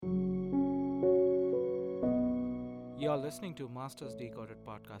You're listening to Masters Decoded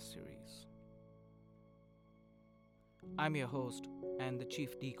podcast series. I'm your host and the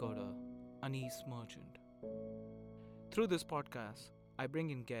chief decoder, Anis Merchant. Through this podcast, I bring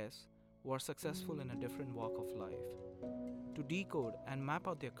in guests who are successful in a different walk of life to decode and map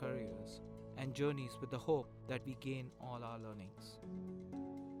out their careers and journeys with the hope that we gain all our learnings.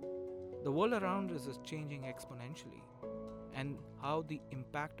 The world around us is changing exponentially, and how the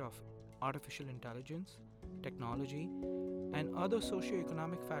impact of artificial intelligence, technology, and other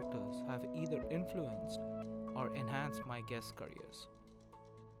socioeconomic factors have either influenced or enhanced my guests' careers.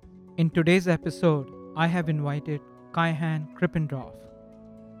 In today's episode, I have invited Kaihan Krippendorff,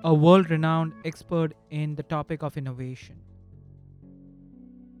 a world renowned expert in the topic of innovation.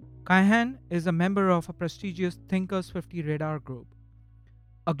 Kaihan is a member of a prestigious Thinkers 50 Radar Group,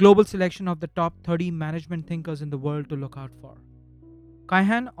 a global selection of the top 30 management thinkers in the world to look out for.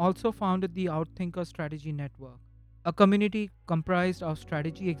 Kaihan also founded the Outthinker Strategy Network, a community comprised of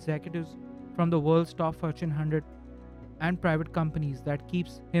strategy executives from the world's top Fortune 100 and private companies that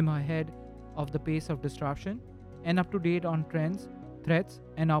keeps him ahead of the pace of disruption and up to date on trends, threats,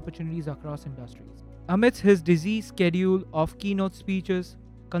 and opportunities across industries. Amidst his busy schedule of keynote speeches,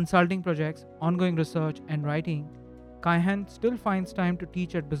 consulting projects, ongoing research, and writing, Kaihan still finds time to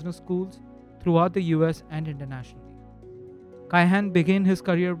teach at business schools throughout the US and internationally. Kaihan began his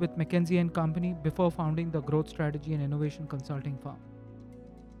career with McKinsey Company before founding the growth strategy and innovation consulting firm.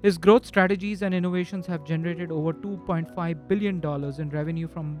 His growth strategies and innovations have generated over $2.5 billion in revenue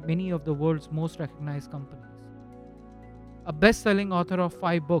from many of the world's most recognized companies. A best-selling author of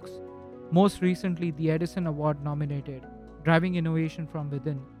 5 books, most recently the Edison Award-nominated Driving Innovation from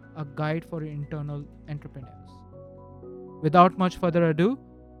Within, a guide for internal entrepreneurs. Without much further ado,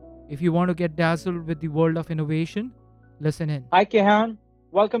 if you want to get dazzled with the world of innovation, listen in. Hi, Kaihan.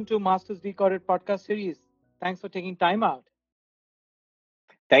 Welcome to Masters Decoded podcast series. Thanks for taking time out.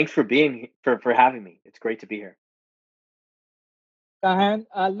 Thanks for having me. It's great to be here. Kaihan,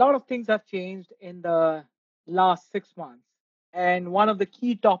 a lot of things have changed in the last 6 months. And one of the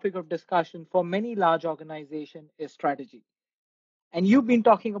key topic of discussion for many large organizations is strategy. And you've been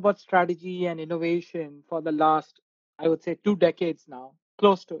talking about strategy and innovation for the last, I would say, 2 decades now,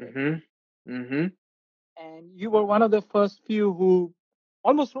 close to it. Mm-hmm. And you were one of the first few who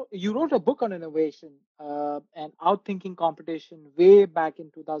you wrote a book on innovation and outthinking competition way back in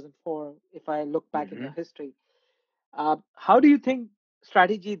 2004, if I look back in your history. How do you think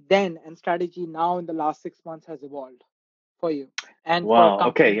strategy then and strategy now in the last 6 months has evolved for you and for Wow. companies?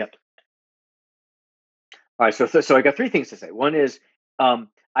 Okay. Yep. All right. So I got 3 things to say. One is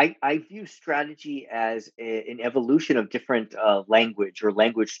I view strategy as an evolution of different language or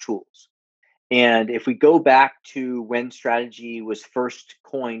language tools. And if we go back to when strategy was first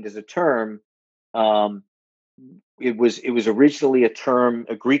coined as a term, um, it was originally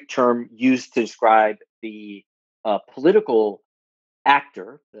a Greek term used to describe the political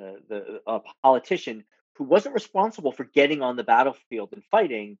actor, a politician who wasn't responsible for getting on the battlefield and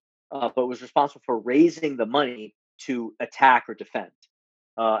fighting, but was responsible for raising the money to attack or defend.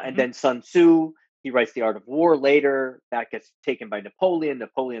 And then Sun Tzu, he writes The Art of War later. That gets taken by Napoleon.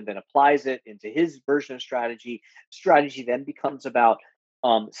 Napoleon then applies it into his version of strategy. Strategy then becomes about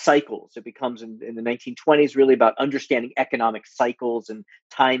cycles. It becomes in the 1920s really about understanding economic cycles and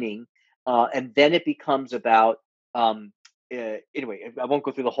timing. And then it becomes about anyway, I won't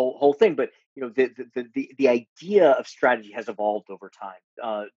go through the whole thing, but the idea of strategy has evolved over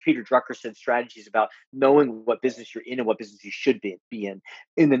time. Peter Drucker said strategy is about knowing what business you're in and what business you should be in.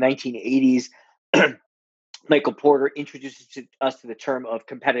 In the 1980s, Michael Porter introduces us to the term of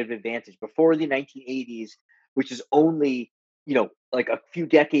competitive advantage. Before the 1980s, which is only like a few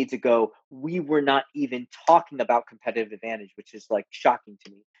decades ago, we were not even talking about competitive advantage, which is like shocking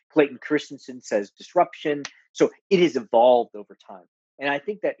to me. Clayton Christensen says disruption. So it has evolved over time. And I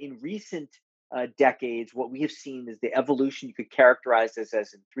think that in recent decades, what we have seen is the evolution you could characterize this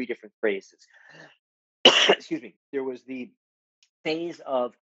as in 3 different phases. Excuse me. There was the phase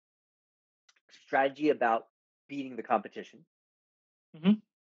of strategy about beating the competition.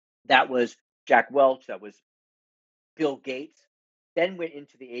 That was Jack Welch. That was Bill Gates. Then went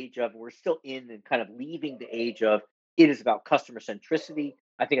into the age of, we're still in and kind of leaving the age of, it is about customer centricity.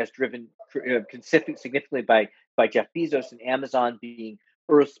 I think that's driven significantly by Jeff Bezos and Amazon being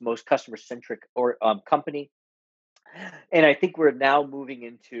Earth's most customer-centric company. And I think we're now moving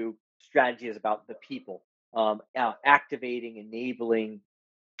into strategy is about the people, activating, enabling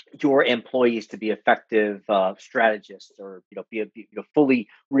your employees to be effective strategists or fully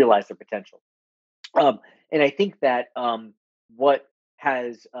realize their potential. And I think that what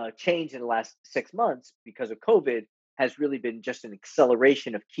has changed in the last 6 months because of COVID has really been just an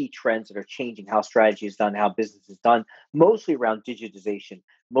acceleration of key trends that are changing how strategy is done, how business is done, mostly around digitization,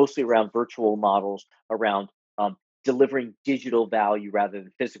 mostly around virtual models, around delivering digital value rather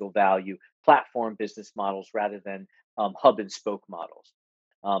than physical value, platform business models rather than hub and spoke models.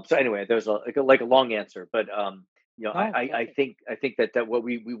 So anyway, there's like a long answer, but No, I think that what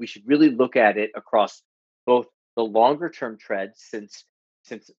we should really look at it across both the longer term trends since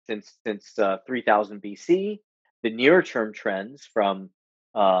 3000 BC, the nearer term trends from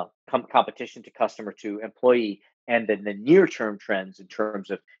competition to customer to employee, and then the near term trends in terms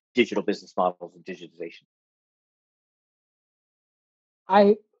of digital business models and digitization.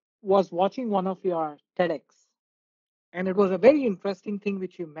 I was watching one of your TEDx, and it was a very interesting thing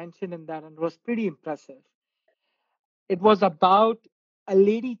which you mentioned in that, and it was pretty impressive. It was about a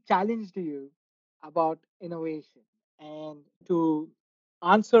lady challenged you about innovation, and to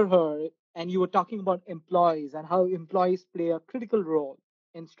answer her, and you were talking about employees and how employees play a critical role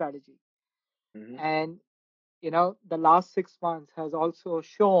in strategy. Hmm. And the last 6 months has also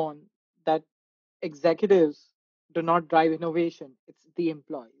shown that executives do not drive innovation, it's the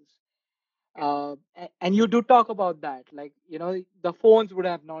employees. Yeah. And you do talk about that, like the phones would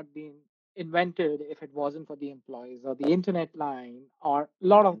have not been invented if it wasn't for the employees, or the internet line, or a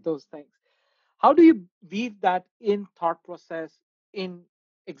lot of those things. How do you weave that in thought process in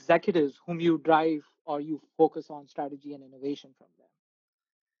executives whom you drive or you focus on strategy and innovation from them,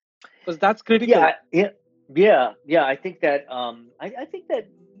 because that's critical. Yeah, yeah. I think that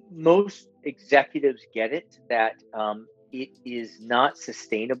most executives get it that it is not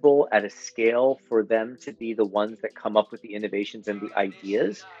sustainable at a scale for them to be the ones that come up with the innovations and the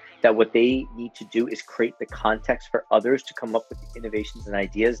ideas. That what they need to do is create the context for others to come up with the innovations and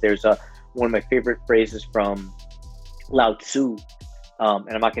ideas. There's a one of my favorite phrases from Lao Tzu, and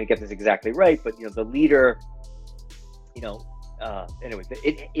I'm not going to get this exactly right, but the leader, you know, anyway,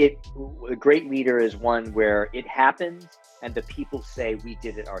 a great leader is one where it happens and the people say we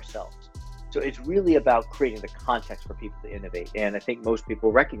did it ourselves. So it's really about creating the context for people to innovate, and I think most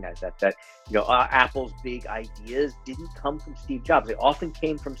people recognize that Apple's big ideas didn't come from Steve Jobs. They often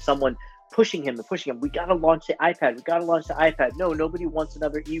came from someone pushing him and pushing him. We got to launch the iPad. We got to launch the iPad. No, nobody wants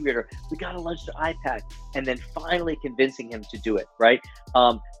another e-reader. We got to launch the iPad, and then finally convincing him to do it. Right.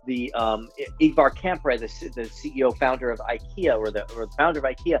 The Ingvar Kamprad, the CEO founder of IKEA, or the founder of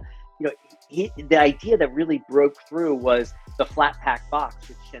IKEA, the idea that really broke through was the flat pack box,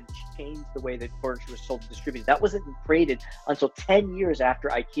 which then changed the way that furniture was sold and distributed. That wasn't created until 10 years after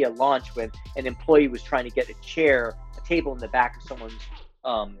IKEA launched, when an employee was trying to get a table in the back of someone's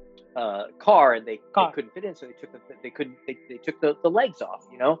car, and they couldn't fit in, so they took the legs off.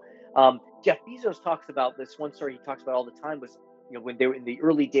 Jeff Bezos talks about this. One story he talks about all the time was when they were in the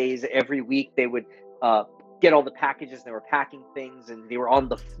early days, every week they would get all the packages, and they were packing things, and they were on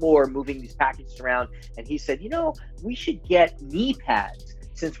the floor moving these packages around, and he said, we should get knee pads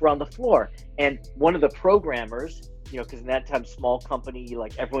since we're on the floor. And one of the programmers, because in that time, small company,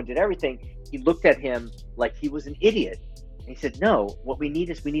 like everyone did everything, he looked at him like he was an idiot. And he said, no, what we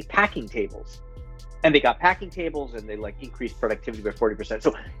need is packing tables. And they got packing tables, and they increased productivity by 40%.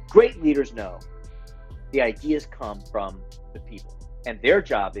 So great leaders know the ideas come from the people, and their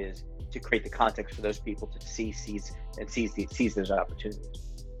job is to create the context for those people to seize those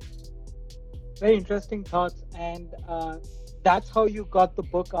opportunities. Very interesting thoughts. And that's how you got the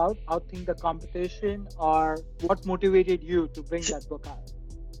book out, Outthink the Competition, or what motivated you to bring that book out?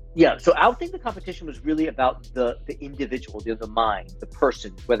 Yeah, so Outthink the Competition was really about the individual, the mind, the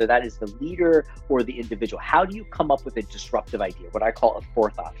person, whether that is the leader or the individual. How do you come up with a disruptive idea, what I call a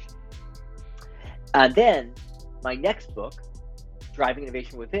fourth option? And then my next book, Driving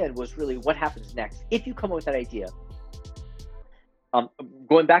Innovation Within, was really what happens next if you come up with that idea.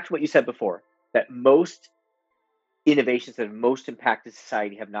 Going back to what you said before, that most innovations that have most impacted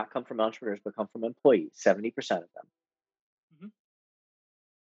society have not come from entrepreneurs, but come from employees, 70% of them. Mm-hmm.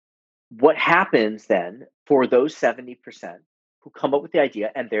 What happens then for those 70% who come up with the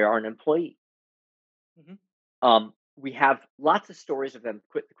idea and they are an employee? Mm-hmm. We have lots of stories of them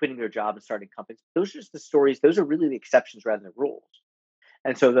quitting their job and starting companies. Those are just the stories. Those are really the exceptions rather than the rules.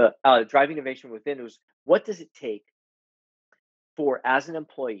 And so the Driving Innovation Within was, what does it take for, as an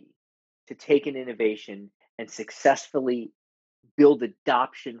employee, to take an innovation and successfully build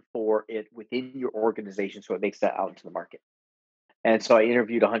adoption for it within your organization so it makes that out into the market? And so I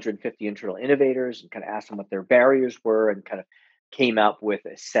interviewed 150 internal innovators and kind of asked them what their barriers were, and kind of came up with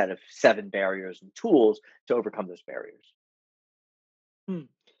a set of 7 barriers and tools to overcome those barriers.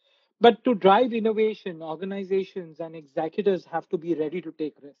 But to drive innovation, organizations and executives have to be ready to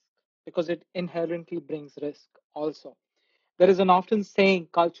take risks, because it inherently brings risk also. There is an often saying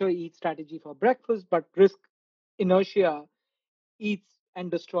culture eats strategy for breakfast, but risk inertia eats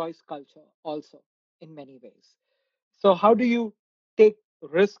and destroys culture also in many ways. So, how do you take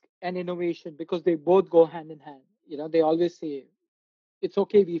risk and innovation because they both go hand in hand? They always say it's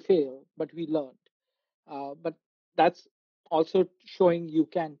okay we fail, but we learned. But that's also showing you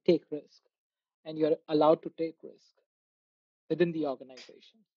can take risk and you're allowed to take risk within the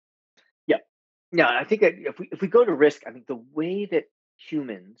organization. Yeah. Yeah, I think that if we go to risk, I mean, the way that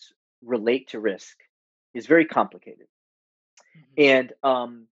humans relate to risk is very complicated. Mhm. And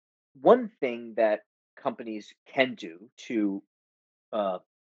one thing that companies can do to uh,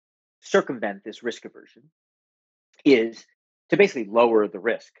 circumvent this risk aversion is to basically lower the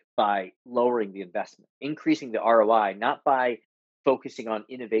risk by lowering the investment, increasing the ROI, not by focusing on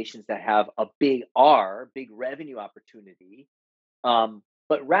innovations that have a big R, big revenue opportunity,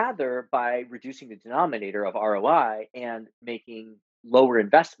 but rather by reducing the denominator of ROI and making lower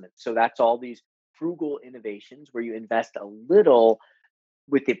investments. So that's all these frugal innovations where you invest a little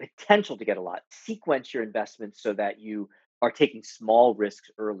with the potential to get a lot. Sequence your investments so that you are taking small risks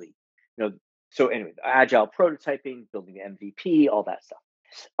early. You know, so anyway, agile prototyping, building the MVP, all that stuff.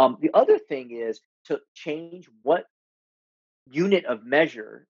 The other thing is to change what unit of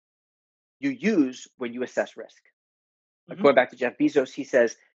measure you use when you assess risk. Mhm. Going back to Jeff Bezos, he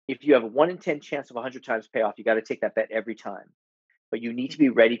says if you have a 1 in 10 chance of 100 times payoff, you got to take that bet every time. But you need to be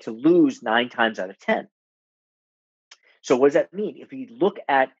Mhm. ready to lose 9 times out of 10. So, what does that mean? If we look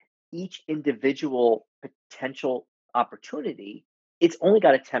at each individual potential opportunity, it's only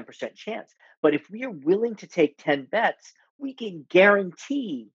got a 10% chance. But if we are willing to take 10 bets, we can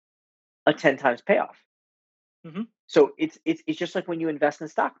guarantee a 10 times payoff. Mhm. So it's just like when you invest in the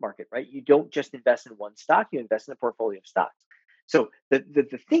stock market, right? You don't just invest in one stock, you invest in a portfolio of stocks. So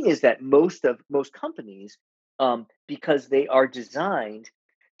the thing is that most companies, because they are designed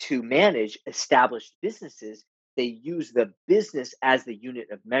to manage established businesses, they use the business as the unit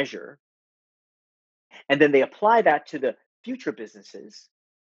of measure, and then they apply that to the future businesses.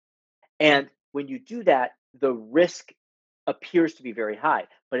 Mhm. And when you do that, the risk appears to be very high.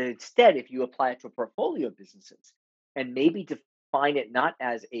 But instead, if you apply it to a portfolio of businesses and maybe define it not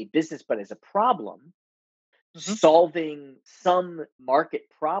as a business, but as a problem, Mhm. solving some market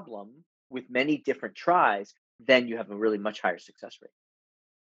problem with many different tries, then you have a really much higher success rate.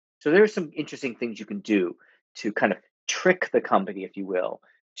 So there are some interesting things you can do to kind of trick the company, if you will,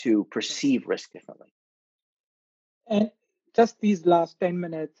 to Yes. perceive risk differently. And just these last 10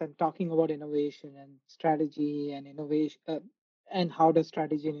 minutes and talking about innovation and strategy and innovation, and how does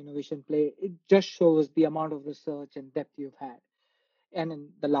strategy and innovation play, it just shows the amount of research and depth you've had and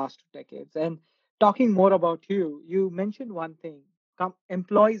in the last 2 decades. And talking more about you, you mentioned one thing,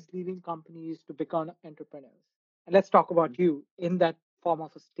 employees leaving companies to become entrepreneurs. And let's talk Mhm. about you in that form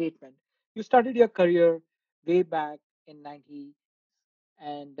of a statement. You started your career way back in 90,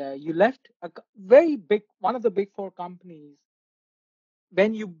 and you left very big, one of the big four companies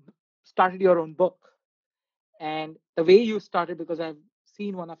when you started your own book. And the way you started, because I've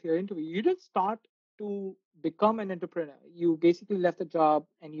seen one of your interviews, you didn't start to become an entrepreneur. You basically left the job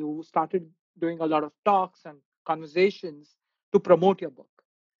and you started doing a lot of talks and conversations to promote your book,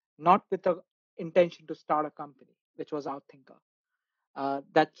 not with the intention to start a company, which was Outthinker.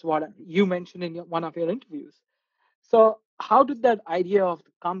 That's what Mhm. you mentioned in one of your interviews. So, how did that idea of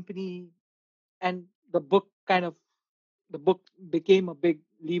the company and the book the book became a big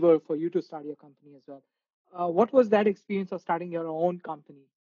lever for you to start your company as well? What was that experience of starting your own company?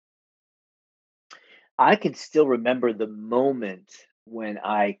 I can still remember the moment when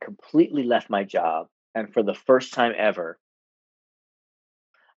I completely left my job and for the first time ever,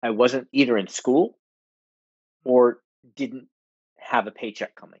 I wasn't either in school or didn't have a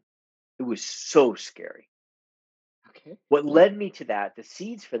paycheck coming. It was so scary. Okay. What led me to that, the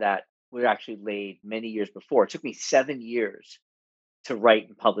seeds for that were actually laid many years before. It took me 7 years to write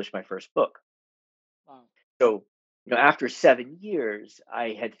and publish my first book. Wow. So, after 7 years, I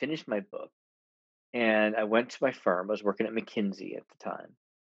had finished my book and I went to my firm. I was working at McKinsey at the time.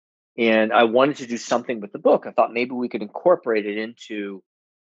 And I wanted to do something with the book. I thought maybe we could incorporate it into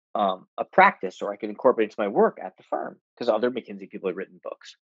a practice, or I could incorporate it into my work at the firm because other McKinsey people had written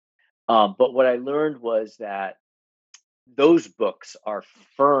books. But what I learned was that those books are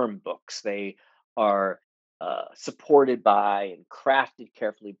firm books. They are supported by and crafted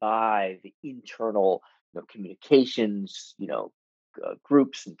carefully by the internal, communications,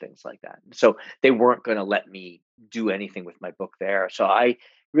 groups and things like that. So they weren't going to let me do anything with my book there. So I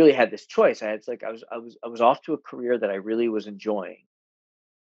really had this choice. I had it's like I was off to a career that I really was enjoying,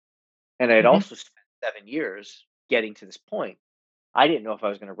 And I had Mm-hmm. also spent 7 years getting to this point. I didn't know if I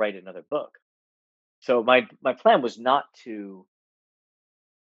was going to write another book. So my plan was not to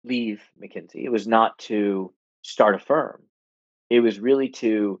leave McKinsey. It was not to start a firm. It was really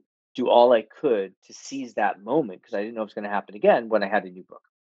to do all I could to seize that moment because I didn't know it was going to happen again when I had a new book.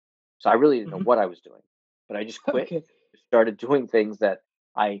 So I really didn't know Mm-hmm. what I was doing, but I just quit, Okay. started doing things that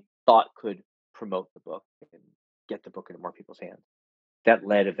I thought could promote the book and get the book into more people's hands. That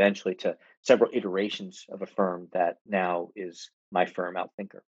led eventually to several iterations of a firm that now is my firm,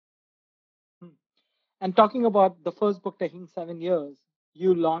 Outthinker. Hmm. And talking about the first book taking 7 years,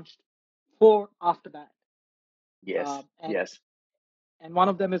 you launched four after that. Yes, And yes. one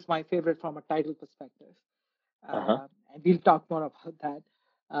of them is my favorite from a title perspective. Uh huh. And we'll talk more about that.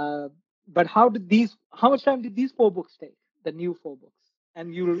 Uh, but how much time did these four books take? The new four books,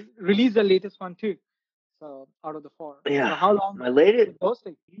 and you released the latest one too. So out of the four, so Yeah. how long My latest, did those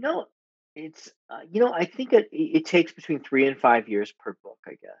take? you know, I think it takes between 3 and 5 years per book,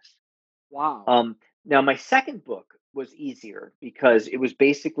 I guess. Wow. Um, Now, my second book was easier because it was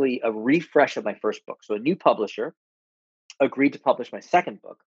basically a refresh of my first book. So a new publisher agreed to publish my second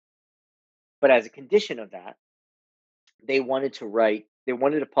book, but as a condition of that, they wanted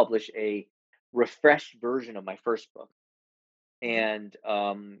to publish a refreshed version of my first book, Mhm.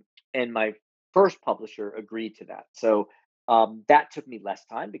 and my first publisher agreed to that. So that took me less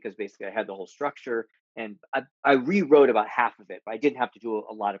time because basically I had the whole structure, and I rewrote about half of it, but I didn't have to do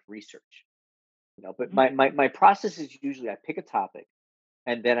a lot of research. But Mhm. my process is usually I pick a topic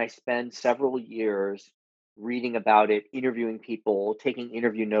and then I spend several years reading about it, interviewing people, taking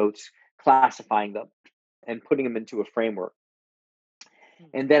interview notes, classifying them, and putting them into a framework.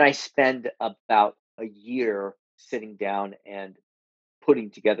 Mhm. And then I spend about a year sitting down and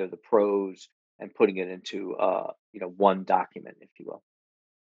putting together the prose and putting it into one document, if you will.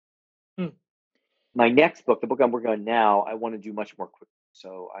 Mhm. My next book, the book I'm working on now, I want to do much more quickly.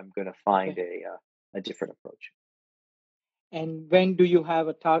 So I'm going to find Okay. a different approach. And when do you have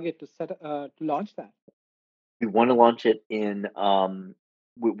a target to launch that? We want to launch it in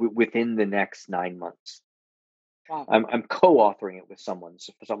within the next 9 months. Wow. I'm co-authoring it with someone,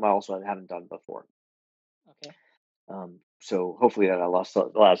 so for something else I haven't done before. Okay. So hopefully that allows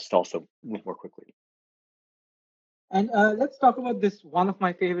us to also move more quickly. And let's talk about this. One of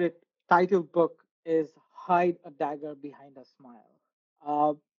my favorite title book is "Hide a Dagger Behind a Smile."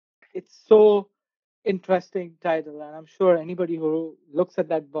 Uh, it's so interesting title, and I'm sure anybody who looks at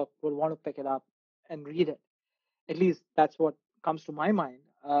that book will want to pick it up and read it. At least that's what comes to my mind.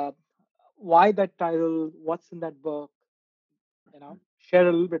 Why that title? What's in that book? Share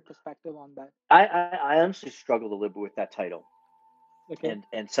a little bit perspective on that. I honestly struggle a little bit with that title, Okay.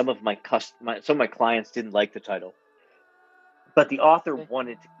 and some of some of my clients didn't like the title, but the author Okay.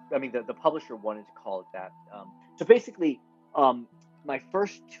 wanted to. I mean, the publisher wanted to call it that. So basically, um, my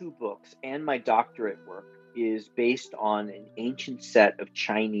first two books and my doctorate work is based on an ancient set of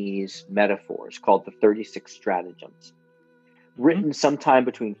Chinese metaphors called the 36 Stratagems, Hmm. written sometime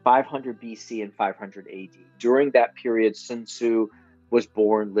between 500 BC and 500 AD. During that period, Sun Tzu was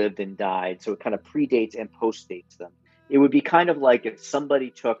born, lived, and died. So it kind of predates and postdates them. It would be kind of like if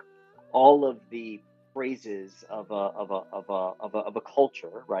somebody took all of the phrases of a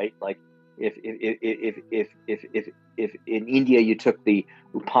culture, right? Like if in India you took the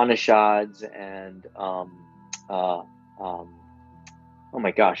Upanishads and uh, um, oh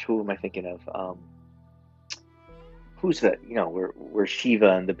my gosh, who am I thinking of? Who's the where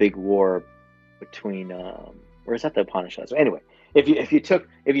Shiva and the big war between or is that the Upanishads? Anyway, if you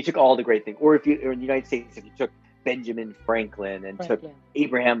took all the great things, or if you or in the United States, if you took Benjamin Franklin and took Franklin.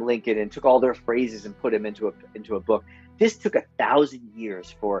 Abraham Lincoln and took all their phrases and put them into a book, this took 1,000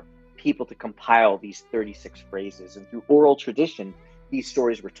 years for people to compile these 36 phrases, and through oral tradition, these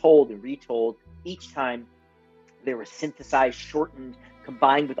stories were told and retold. Each time they were synthesized, shortened,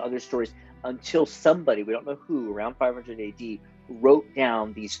 combined with other stories until somebody, we don't know who, around 500 AD, wrote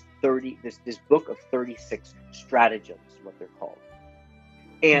down this book of 36 stratagems, is what they're called.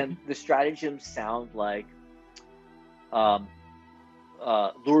 Hmm. And the stratagems sound like um,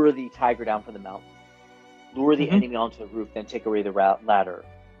 lure the tiger down from the mountain, lure the Hmm. enemy onto the roof, then take away the ladder,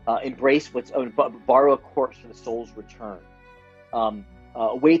 embrace borrow a corpse for the soul's return, um,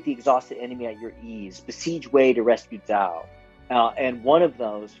 await the exhausted enemy at your ease, besiege way to rescue Tao. And one of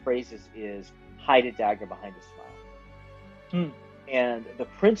those phrases is hide a dagger behind a smile. Hmm. And the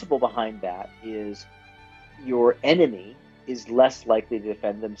principle behind that is your enemy is less likely to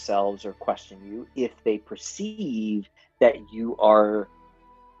defend themselves or question you if they perceive that you are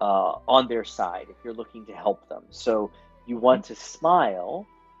on their side, if you're looking to help them. So you Hmm. want to smile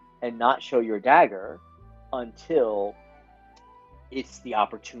and not show your dagger until it's the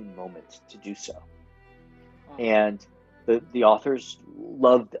opportune moment to do so. And the authors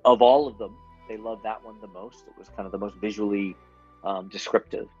loved, of all of them, they loved that one the most. It was kind of the most visually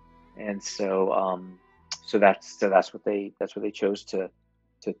descriptive, and so that's what they chose to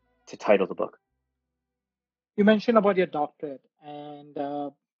title the book. You mentioned about your doctorate, and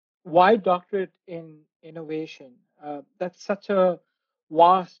why doctorate in innovation? That's such a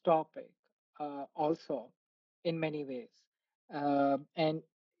vast topic, also in many ways, and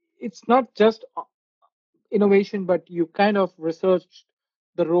it's not just innovation, but you kind of researched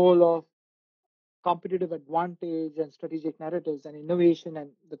the role of competitive advantage and strategic narratives and innovation, and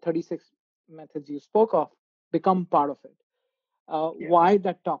the 36 methods you spoke of become part of it. Yeah. Why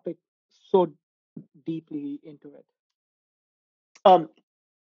that topic so deeply into it?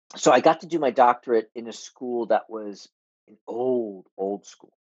 So I got to do my doctorate in a school that was an old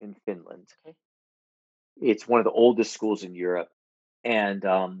school in Finland. Okay. It's one of the oldest schools in Europe, and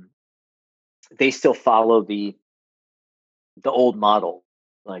they still follow the old model,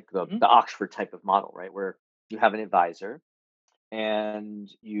 like the Oxford type of model, right? Where you have an advisor and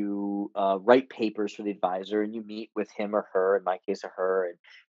you write papers for the advisor and you meet with him or her, in my case, a her, and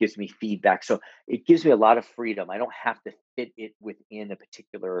gives me feedback. So it gives me a lot of freedom. I don't have to fit it within a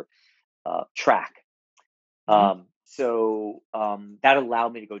particular track. So that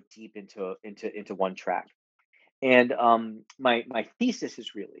allowed me to go deep into one track. And my thesis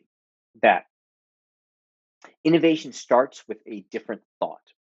is really that innovation starts with a different thought.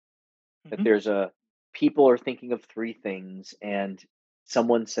 That there's people are thinking of three things, and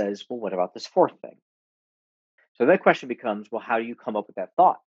someone says, "Well, what about this fourth thing?" So that question becomes, well, how do you come up with that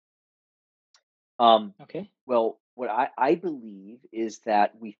thought? Okay. Well, what I believe is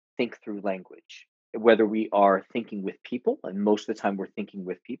that we think through language, whether we are thinking with people, and most of the time we're thinking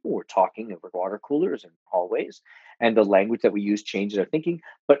with people, we're talking over water coolers and hallways, and the language that we use changes our thinking,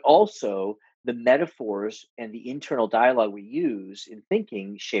 but also the metaphors and the internal dialogue we use in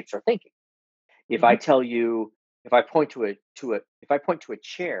thinking shapes our thinking. If I tell you, if I point to a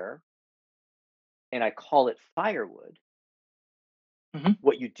chair and I call it firewood,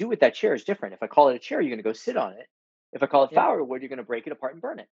 what you do with that chair is different. If I call it a chair, you're going to go sit on it. If I call it firewood, you're going to break it apart and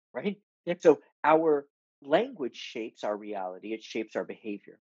burn it, right? Yep. So our language shapes our reality. It shapes our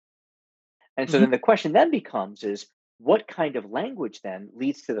behavior. And so then the question then becomes is what kind of language then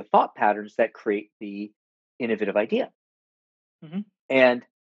leads to the thought patterns that create the innovative idea? And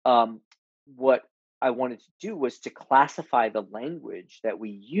what I wanted to do was to classify the language that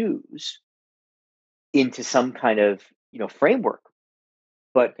we use into some kind of framework.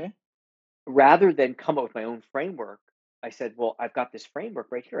 But rather than come up with my own framework, I said, well, I've got this framework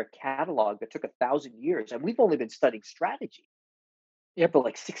right here, a catalog that took 1,000 years, and we've only been studying strategy for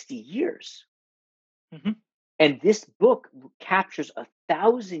like 60 years. And this book captures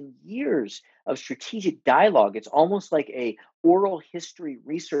 1,000 years of strategic dialogue. It's almost like a oral history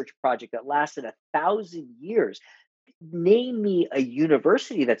research project that lasted 1,000 years. Name me a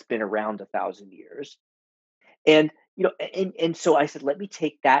university that's been around 1,000 years. And and so I said, let me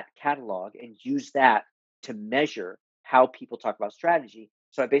take that catalog and use that to measure how people talk about strategy.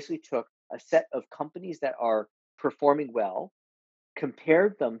 So I basically took a set of companies that are performing well,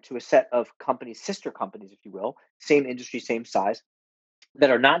 compared them to a set of companies, sister companies, if you will, same industry, same size,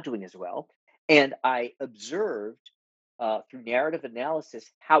 that are not doing as well. And I observed through narrative analysis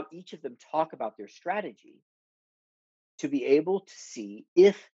how each of them talk about their strategy to be able to see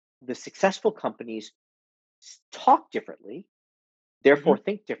if the successful companies talk differently, therefore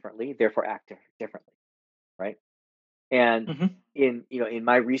think differently, therefore act differently, right? And in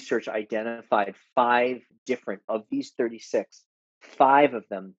my research, I identified 5 different of these 36, 5 of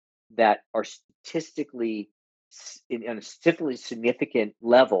them that are statistically on a statistically significant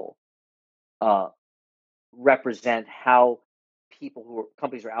level represent how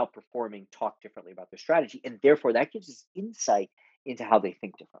companies are outperforming talk differently about their strategy, and therefore that gives us insight into how they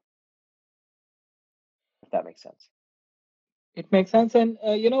think differently. If that makes sense. It makes sense. And,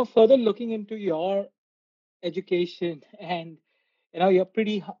 further looking into your education and, you're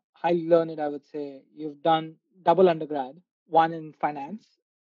pretty highly learned, I would say. You've done double undergrad, one in finance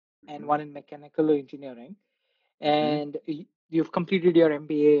and one in mechanical engineering. And you've completed your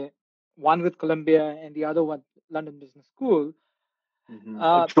MBA, one with Columbia and the other one, London Business School.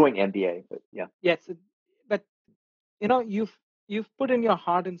 A joint MBA, but yeah. Yes. But, you've put in your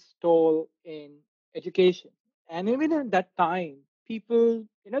heart and soul in education. And even at that time, people,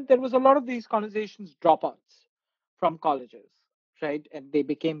 there was a lot of these conversations dropouts from colleges, right? And they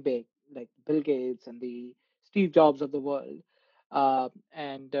became big, like Bill Gates and the Steve Jobs of the world.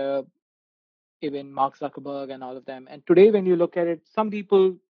 and even Mark Zuckerberg and all of them. And today, when you look at it, some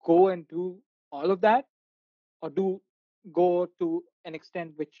people go and do all of that, or do go to an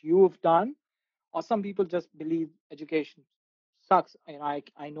extent which you've done, or some people just believe education sucks. And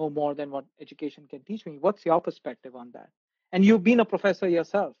I know more than what education can teach me. What's your perspective on that? And you've been a professor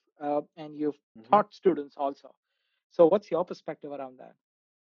yourself, and you've Mhm. taught students also. So what's your perspective around that?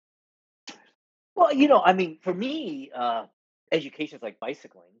 Well, I mean, for me, education is like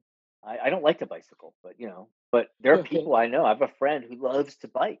bicycling. I don't like to bicycle, but there are Okay. people I know. I have a friend who loves to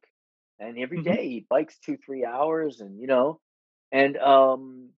bike, and every Hmm. day he bikes 2, 3 hours, and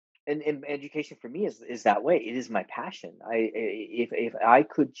education for me is that way. It is my passion. If I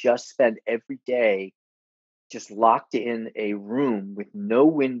could just spend every day just locked in a room with no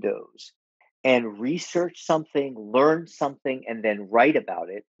windows and research something, learn something, and then write about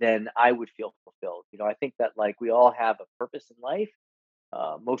it, then I would feel fulfilled. I think that like we all have a purpose in life.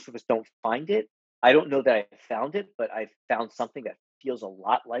 Most of us don't find it. I don't know that I found it, but I found something that feels a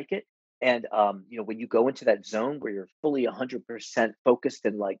lot like it. And when you go into that zone where you're fully 100% focused,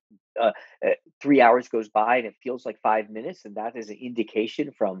 and like uh, 3 hours goes by and it feels like 5 minutes, and that is an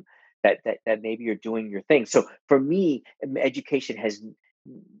indication from that maybe you're doing your thing. So for me, education has,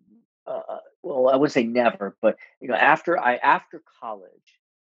 well, I wouldn't say never, but after college,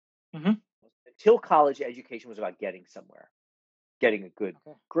 Hmm. until college, education was about getting somewhere, getting a good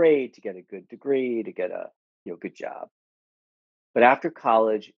Okay. grade, to get a good degree, to get a good job. But after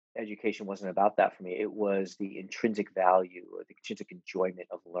college, education wasn't about that for me. It was the intrinsic value or the intrinsic enjoyment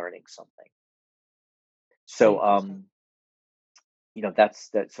of learning something. Very So interesting. that's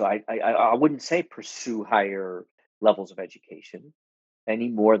that. So I wouldn't say pursue higher levels of education any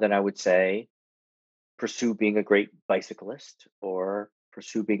more than I would say pursue being a great bicyclist or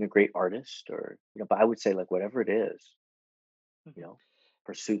pursue being a great artist, or but I would say like whatever it is, you Mhm. know,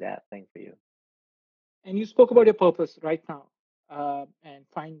 pursue that thing for you. And you spoke about your purpose right now, and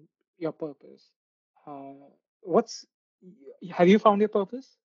find your purpose. Uh, what's have you found your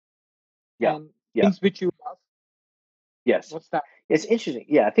purpose Yeah. and Yeah. things which you love? Yes. What's that? It's interesting.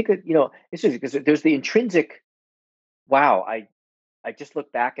 Yeah, I think that it's interesting because there's the intrinsic. Wow, I just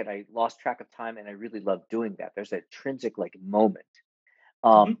look back and I lost track of time and I really love doing that. There's that intrinsic like moment,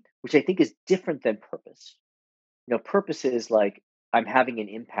 Hmm. which I think is different than purpose. Purpose is like I'm having an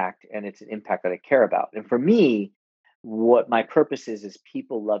impact and it's an impact that I care about. And for me, what my purpose is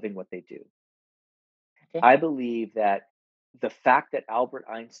people loving what they do. Okay. I believe that the fact that Albert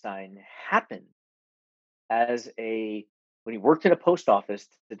Einstein happened as a when he worked in a post office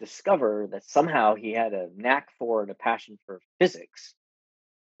to discover that somehow he had a knack for and a passion for physics,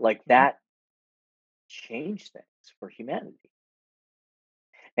 like Hmm. that changed things for humanity.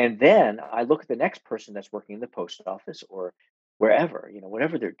 And then I look at the next person that's working in the post office or wherever,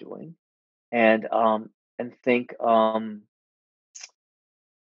 whatever they're doing, and think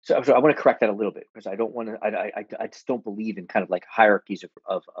so I want to correct that a little bit because I don't want to I just don't believe in kind of like hierarchies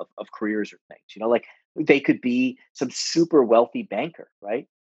of careers or things, like they could be some super wealthy banker, right?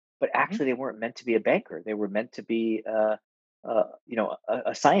 But Hmm. actually they weren't meant to be a banker. They were meant to be a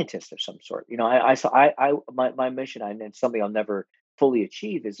scientist of some sort. My mission, and it's something I'll never fully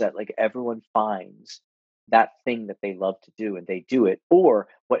achieve, is that like everyone finds that thing that they love to do and they do it, or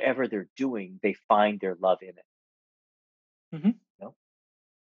whatever they're doing they find their love in it. Hmm. you know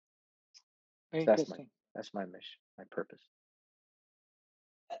Very so interesting. that's my mission, my purpose.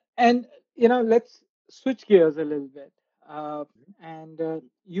 And let's switch gears a little bit. Uh, and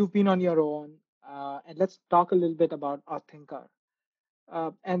you've been on your own, and let's talk a little bit about Outthinker.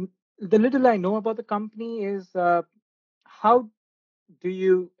 And the little I know about the company is, how do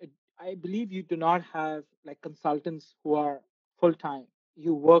you? I believe you do not have like consultants who are full time.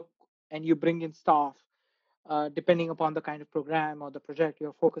 You work and you bring in staff, depending upon the kind of program or the project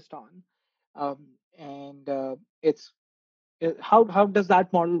you're focused on. And it's how does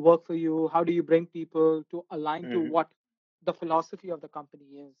that model work for you? How do you bring people to align to hmm what the philosophy of the company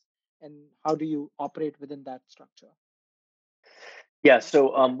is, and how do you operate within that structure? Yeah,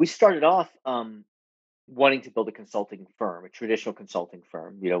 so we started off wanting to build a consulting firm, a traditional consulting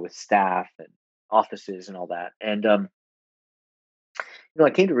firm, with staff and offices and all that. And I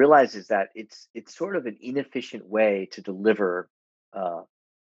came to realize is that it's sort of an inefficient way to deliver uh,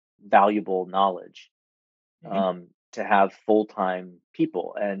 valuable knowledge, Hmm. to have full time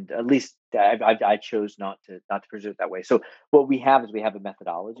people, and at least I chose not to pursue it that way. So what we have is we have a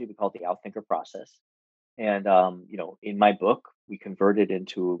methodology we call it the Outthinker process, and in my book we convert it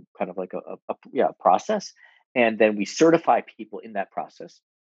into kind of like a process, and then we certify people in that process,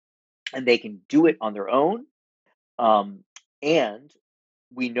 and they can do it on their own, um, and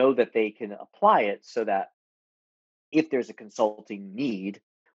we know that they can apply it so that if there's a consulting need,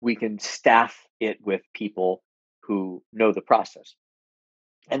 we can staff it with people who know the process.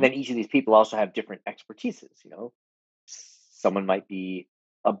 And then each of these people also have different expertises. Someone might be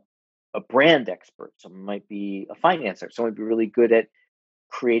a, a brand expert, someone might be a finance expert, someone might be really good at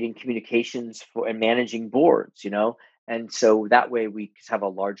creating communications for and managing boards, and so that way we have a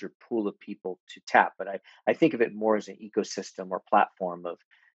larger pool of people to tap. But I think of it more as an ecosystem or platform of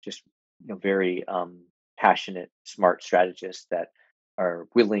just very passionate, smart strategists that are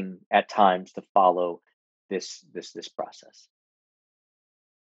willing at times to follow this process.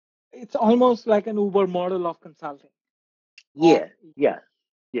 It's almost like an Uber model of consulting. Yeah, yeah,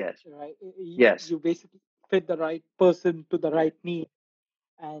 yes, Right. yes, You basically fit the right person to the right need,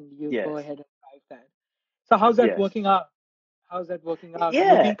 and you go yes, ahead and drive that. So how's that yes. working out? How's that working out? You've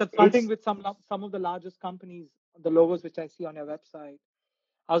Yeah, been consulting it's with some of the largest companies, the logos which I see on your website.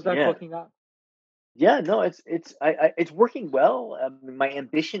 How's that yeah. working out? Yeah, no, it's working well. My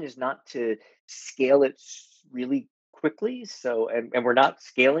ambition is not to scale it really quickly. So, and we're not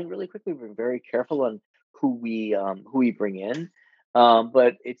scaling really quickly. We're very careful on who we bring in.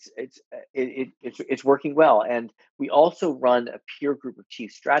 But it's working well. And we also run a peer group of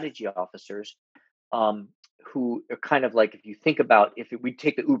chief strategy officers, um, who are kind of like, if you think about, we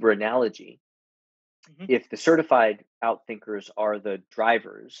take the Uber analogy, Mm-hmm. if the certified outthinkers are the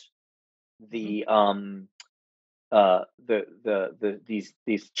drivers, Mm-hmm.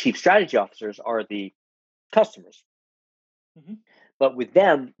 these chief strategy officers are the customers. Mm-hmm. But with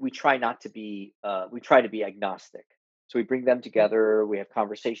them, we try to be agnostic. So we bring them Okay. together, we have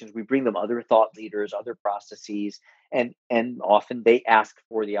conversations, we bring them other thought leaders, other processes, and often they ask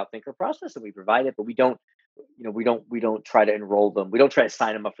for the outthinker process and we provide it, but we don't try to enroll them, we don't try to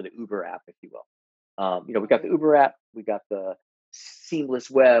sign them up for the Uber app, if you will. We got the Okay. Uber app, we got the seamless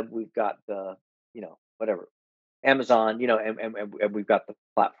web, we've got the whatever Amazon, and we've got the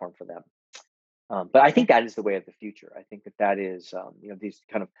platform for them. But I think Okay. that is the way of the future. I think that is, these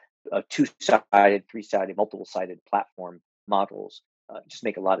kind of two-sided, three-sided, multiple-sided platform models just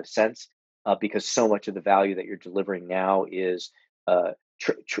make a lot of sense, because so much of the value that you're delivering now is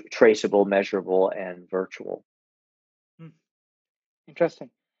traceable, measurable, and virtual. Hmm. Interesting.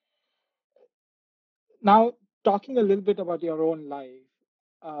 Now, talking a little bit about your own life,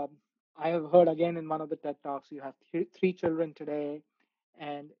 um, I have heard again in one of the TED Talks you have three children today,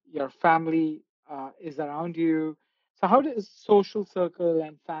 and your family is around you. So, how does social circle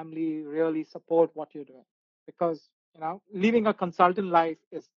and family really support what you're doing? Because living a consultant life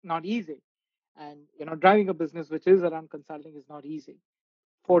is not easy, and driving a business which is around consulting is not easy.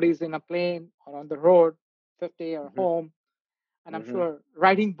 4 days in a plane or on the road, 50 or Hmm. home, and I'm Hmm. sure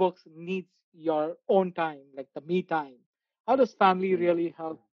writing books needs your own time, like the me time. How does family really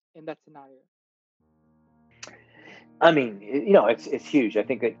help in that scenario? I mean, it's huge. I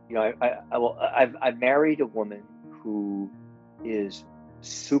think that I've married a woman who is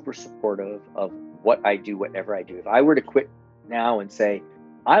super supportive of what I do, whatever I do. If I were to quit now and say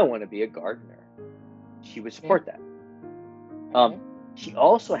I want to be a gardener, she would Okay. support that. Um, Okay. she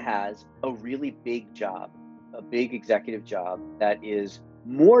also has a really big job, a big executive job that is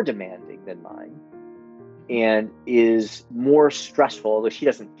more demanding than mine Hmm. and is more stressful. Although she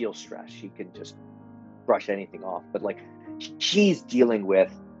doesn't feel stress, she can just brush anything off. But like, she's dealing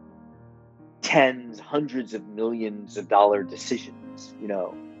with tens, hundreds of millions of dollar decisions,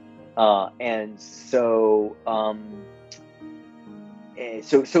 and so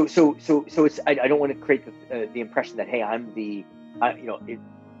it's, I don't want to create the impression that, hey, I'm the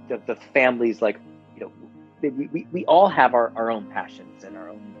family's like, we all have our own passions and our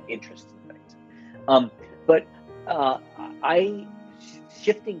own interests and things. But I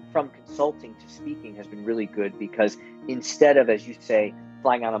shifting from consulting to speaking has been really good, because instead of, as you say,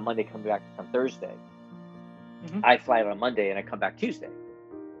 flying out on Monday, coming back on Thursday, Hmm. I fly out on Monday and I come back Tuesday.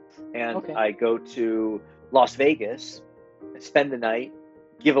 And Okay. I go to Las Vegas, spend the night,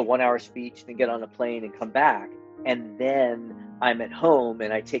 give a 1 hour speech, then get on a plane and come back. And then I'm at home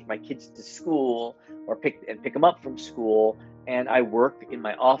and I take my kids to school or pick them up from school. And I work in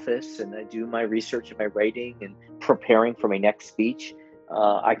my office and I do my research and my writing and preparing for my next speech.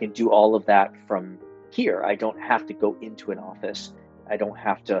 I can do all of that from here. I don't have to go into an office. I don't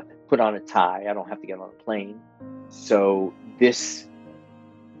have to put on a tie. I don't have to get on a plane. So this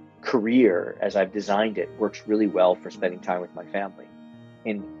career, as I've designed it, works really well for spending time with my family.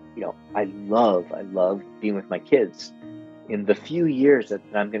 And I love being with my kids. In the few years that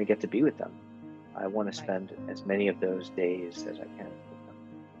I'm going to get to be with them, I want to Nice. spend as many of those days as I can with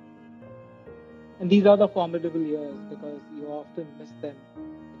them. And these are the formidable years because you often miss them.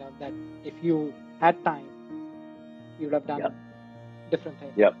 That if you had time, you would have done Yep. different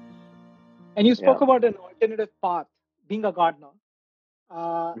things. Yep. And you spoke Yep. about an alternative path, being a gardener.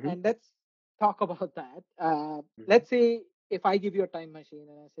 Hmm. And let's talk about that. Hmm. Let's say if I give you a time machine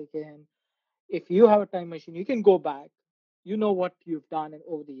and I say, Kehan, if you have a time machine, you can go back. You know what you've done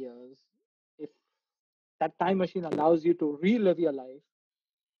over the years. If that time machine allows you to relive your life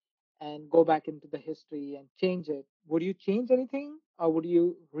and go back into the history and change it, would you change anything or would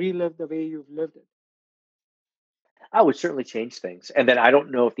you relive the way you've lived it? I would certainly change things, and then I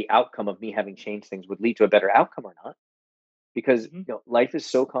don't know if the outcome of me having changed things would lead to a better outcome or not. Because Hmm. life is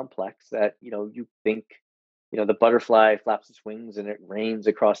so complex that you think the butterfly flaps its wings and it rains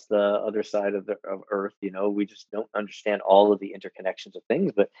across the other side of Earth. We just don't understand all of the interconnections of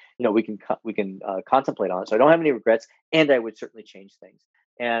things, but we can contemplate on it. So I don't have any regrets, and I would certainly change things.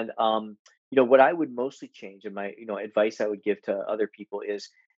 And what I would mostly change, and my advice I would give to other people is,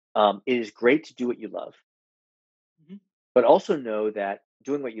 it is great to do what you love, Hmm. but also know that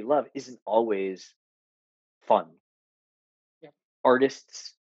doing what you love isn't always fun. Yeah.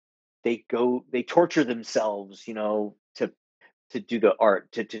 Artists, they torture themselves, to do the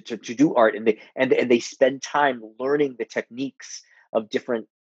art, to do art, and they spend time learning the techniques of different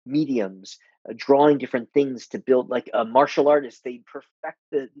mediums, drawing different things to build. Like a martial artist, they perfect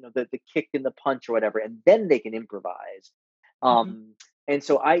the kick and the punch or whatever, and then they can improvise. Hmm. And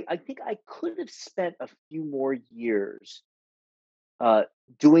so I think I could have spent a few more years uh,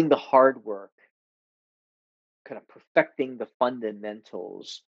 doing the hard work, kind of perfecting the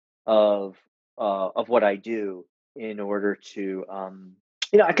fundamentals of of what I do in order to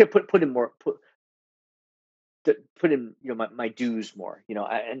I could put in more put in my dues more,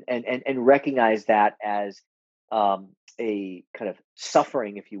 and recognize that as a kind of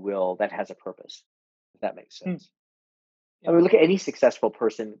suffering, if you will, that has a purpose, if that makes Hmm. sense. I Yeah. mean, look at any successful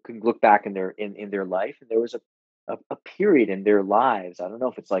person can look back in their life, and there was a period in their lives. I don't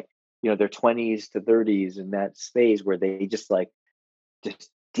know if it's like their 20s to 30s in that space where they just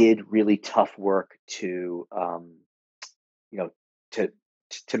did really tough work to you know to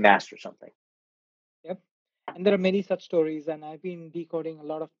to master something. Yep. And there are many such stories, and I've been decoding a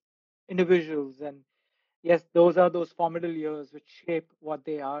lot of individuals. And yes, those are those formidable years which shape what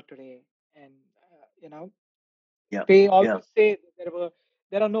they are today. And Yeah, they yeah, always say that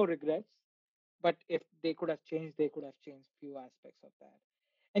there are no regrets, but if they could have changed, they could have changed few aspects of that.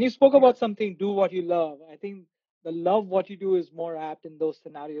 And you spoke yeah. about something, do what you love. I think the love what you do is more apt in those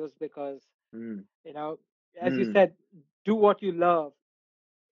scenarios because Mm, you know, as you mm. said, do what you love.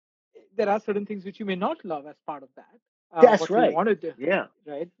 There are certain things which you may not love as part of that, That's what you right. wanted to, Yeah,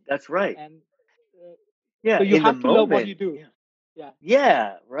 right? that's right. And uh, Yeah, so you in the have to love what moment. you do. Yeah. Yeah.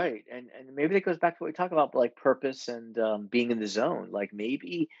 Yeah, right. And maybe that goes back to what we talk about, like purpose and being in the zone. Like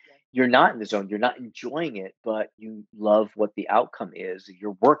maybe Yeah. you're not in the zone, you're not enjoying it, but you love what the outcome is.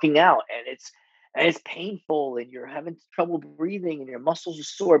 You're working out, and it's painful, and you're having trouble breathing, and your muscles are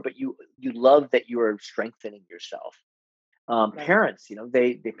sore, but you love that you are strengthening yourself. Right. Parents,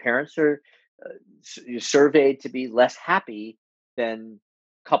 the parents are surveyed to be less happy than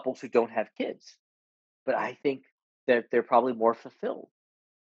couples who don't have kids, but Yeah. I think that they're probably more fulfilled.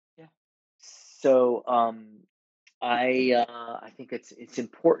 Yeah. So I think it's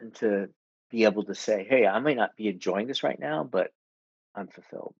important to be able to say, hey, I may not be enjoying this right now, but I'm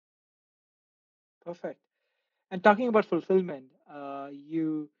fulfilled. Perfect. And talking about fulfillment,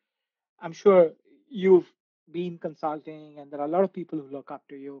 I'm sure you've been consulting, and there are a lot of people who look up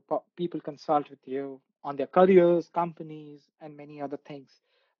to you. People consult with you on their careers, companies, and many other things.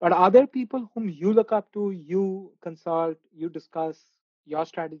 But are there people whom you look up to, you consult, you discuss your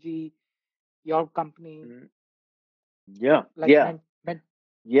strategy, your company, Mm, yeah, like yeah,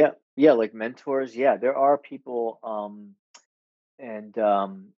 yeah, yeah. Like mentors. Yeah, there are people. And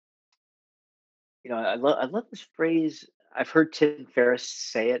I love this phrase. I've heard Tim Ferriss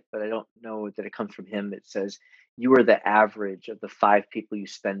say it, but I don't know that it comes from him. It says, "You are the average of the five people you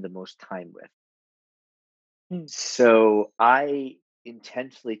spend the most time with." Hmm, So I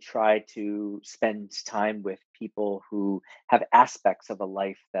intentionally try to spend time with people who have aspects of a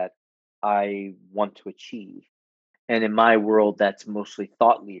life that I want to achieve. And in my world, that's mostly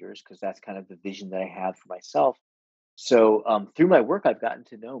thought leaders because that's kind of the vision that I have for myself. So through my work, I've gotten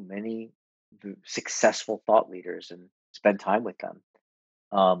to know many successful thought leaders and spend time with them.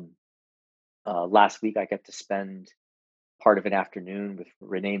 Um, Last week, I got to spend part of an afternoon with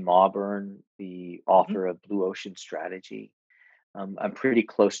Renee Mauburn, the mhm, author of Blue Ocean Strategy. I'm pretty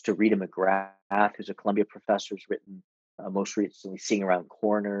close to Rita McGrath, who's a Columbia professor, who's written most recently Seeing Around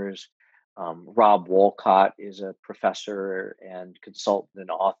Corners. Rob Wolcott is a professor and consultant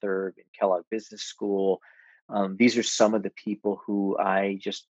and author in Kellogg Business School. These are some of the people who I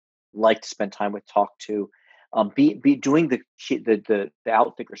just like to spend time with, talk to. Be doing the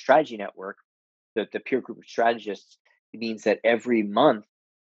Outthinker Strategy Network, the peer group of strategists. It means that every month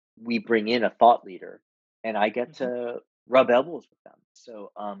we bring in a thought leader, and I get Mhm. to rub elbows with them.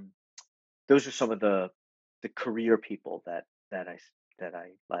 So those are some of the career people that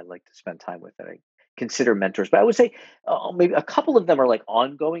I like to spend time with, that I consider mentors. But I would say maybe a couple of them are like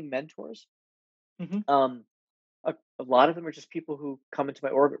ongoing mentors. Mhm. Um, a lot of them are just people who come into my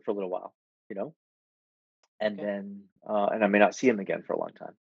orbit for a little while, you know, and Okay. then and I may not see them again for a long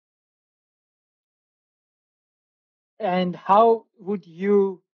time. And how would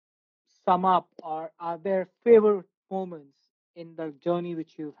you sum up, or are there favorite moments in the journey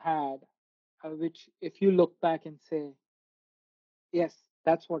which you've had, which, if you look back and say, yes,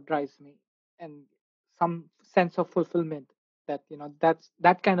 that's what drives me, and some sense of fulfillment, that that's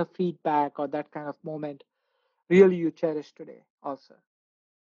that kind of feedback or that kind of moment really you cherish today also?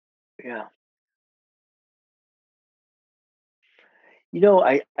 Yeah,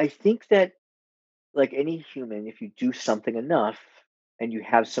 I think that, like any human, if you do something enough and you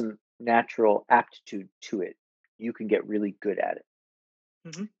have some natural aptitude to it, you can get really good at it.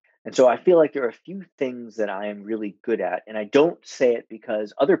 Hmm. And so I feel like there are a few things that I am really good at. And I don't say it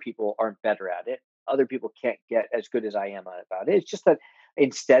because other people aren't better at it. Other people can't get as good as I am about it. It's just that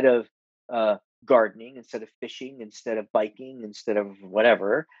instead of uh, gardening, instead of fishing, instead of biking, instead of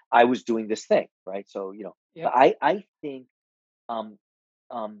whatever, I was doing this thing, right? So, Yep. but I think um,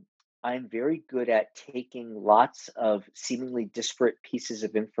 um, I'm very good at taking lots of seemingly disparate pieces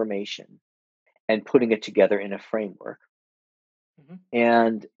of information and putting it together in a framework. Hmm.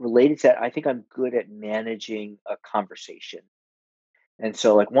 And related to that, I think I'm good at managing a conversation. And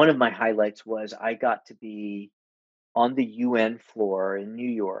so, like, one of my highlights was I got to be on the UN floor in New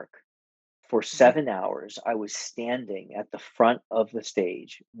York for Hmm. 7 hours. I was standing at the front of the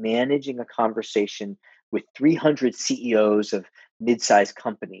stage, managing a conversation with 300 CEOs of mid-sized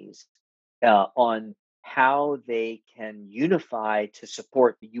companies on how they can unify to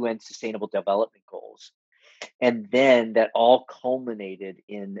support the UN Sustainable Development Goals. And then that all culminated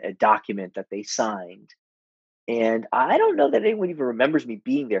in a document that they signed. And I don't know that anyone even remembers me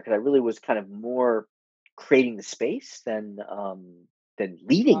being there, because I really was kind of more creating the space than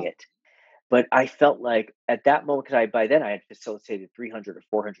leading Wow. it. But I felt like at that moment, because by then I had facilitated 300 or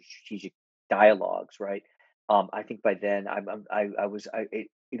 400 strategic dialogues, right? I think by then I was I it,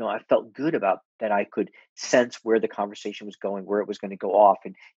 I felt good about that. I could sense where the conversation was going, where it was going to go off,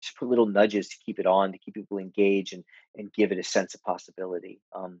 and just put little nudges to keep it on, to keep people engaged, and give it a sense of possibility.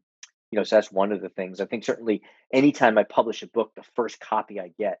 So that's one of the things. I think certainly anytime I publish a book, the first copy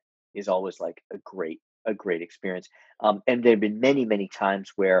I get is always like a great experience. And there have been many, many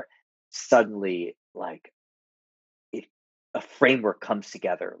times where suddenly, like, it a framework comes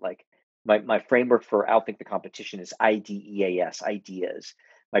together. Like, my framework for Outthink the Competition is IDEAS, ideas.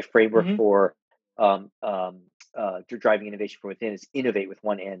 My framework Hmm. for driving innovation from within is innovate with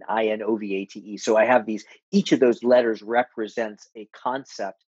one N, INOVATE. So I have these, each of those letters represents a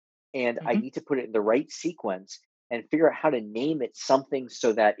concept, and I Hmm. need to put it in the right sequence and figure out how to name it something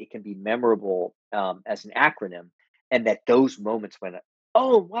so that it can be memorable as an acronym. And that those moments when,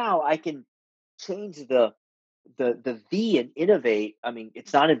 oh wow, I can change the V in innovate. I mean,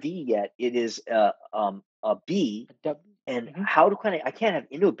 it's not a V yet. It is a B. And Hmm. how do kind of I can't have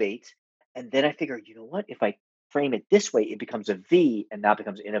innovate, and then I figure, you know what? If I frame it this way, it becomes a V, and that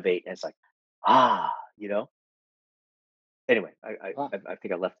becomes innovate, and it's like, ah, you know. Anyway, I Wow. I, I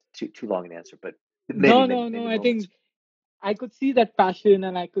think I left too long an answer, but many No, many no, no. many I moments. think I could see that passion,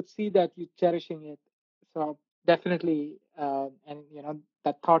 and I could see that you cherishing it. So definitely, and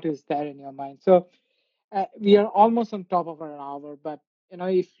that thought is there in your mind. So we are almost on top of an hour, but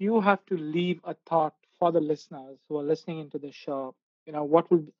if you have to leave a thought for the listeners who are listening into the show, what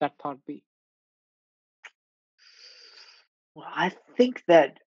would that thought be? Well, I think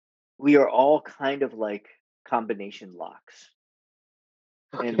that we are all kind of like combination locks.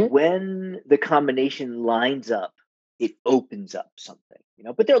 And Okay. when the combination lines up, it opens up something.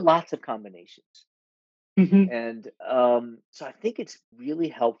 But there are lots of combinations. Hmm. And so I think it's really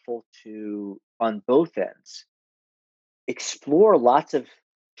helpful to, on both ends, explore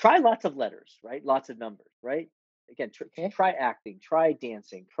try lots of letters, right? Lots of numbers, right? Again, Okay. try acting, try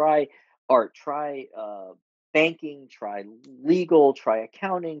dancing, try art, try banking, try legal, try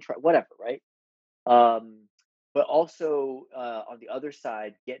accounting, try whatever, right? Um, but also on the other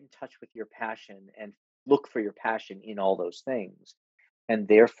side, get in touch with your passion and look for your passion in all those things. and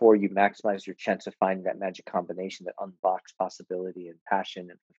therefore you maximize your chance of finding that magic combination that unlocks possibility and passion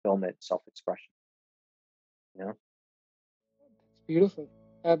and fulfillment, self-expression. You know? It's beautiful.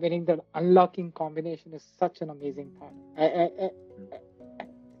 Meaning that unlocking combination is such an amazing thought.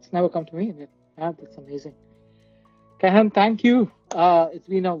 It's never come to me. Yeah, that's amazing. Kaihan, thank you. It's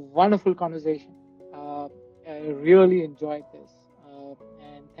been a wonderful conversation. Uh, I really enjoyed this.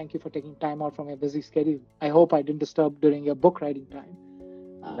 And thank you for taking time out from your busy schedule. I hope I didn't disturb during your book writing time.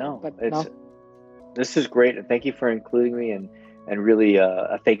 No, But it's now, this is great, and thank you for including me, and really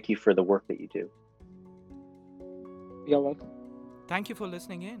thank you for the work that you do. you're welcome. Thank you for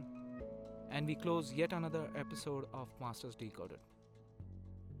listening in. And we close yet another episode of Masters Decoded.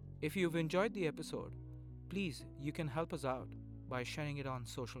 If you've enjoyed the episode, please, you can help us out by sharing it on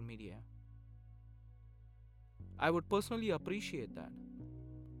social media. I would personally appreciate that.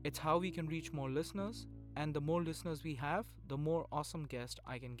 It's how we can reach more listeners, and the more listeners we have, the more awesome guests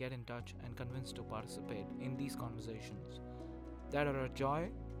I can get in touch and convince to participate in these conversations that are a joy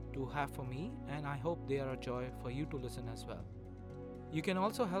to have for me, and I hope they are a joy for you to listen as well. You can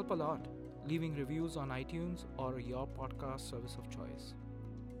also help a lot leaving reviews on iTunes or your podcast service of choice.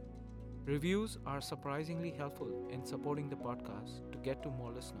 Reviews are surprisingly helpful in supporting the podcast to get to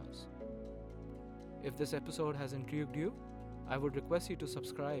more listeners. If this episode has intrigued you, I would request you to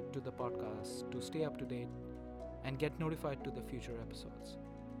subscribe to the podcast to stay up to date and get notified to the future episodes.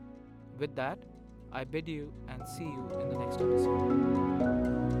 With that, I bid you and see you in the next episode.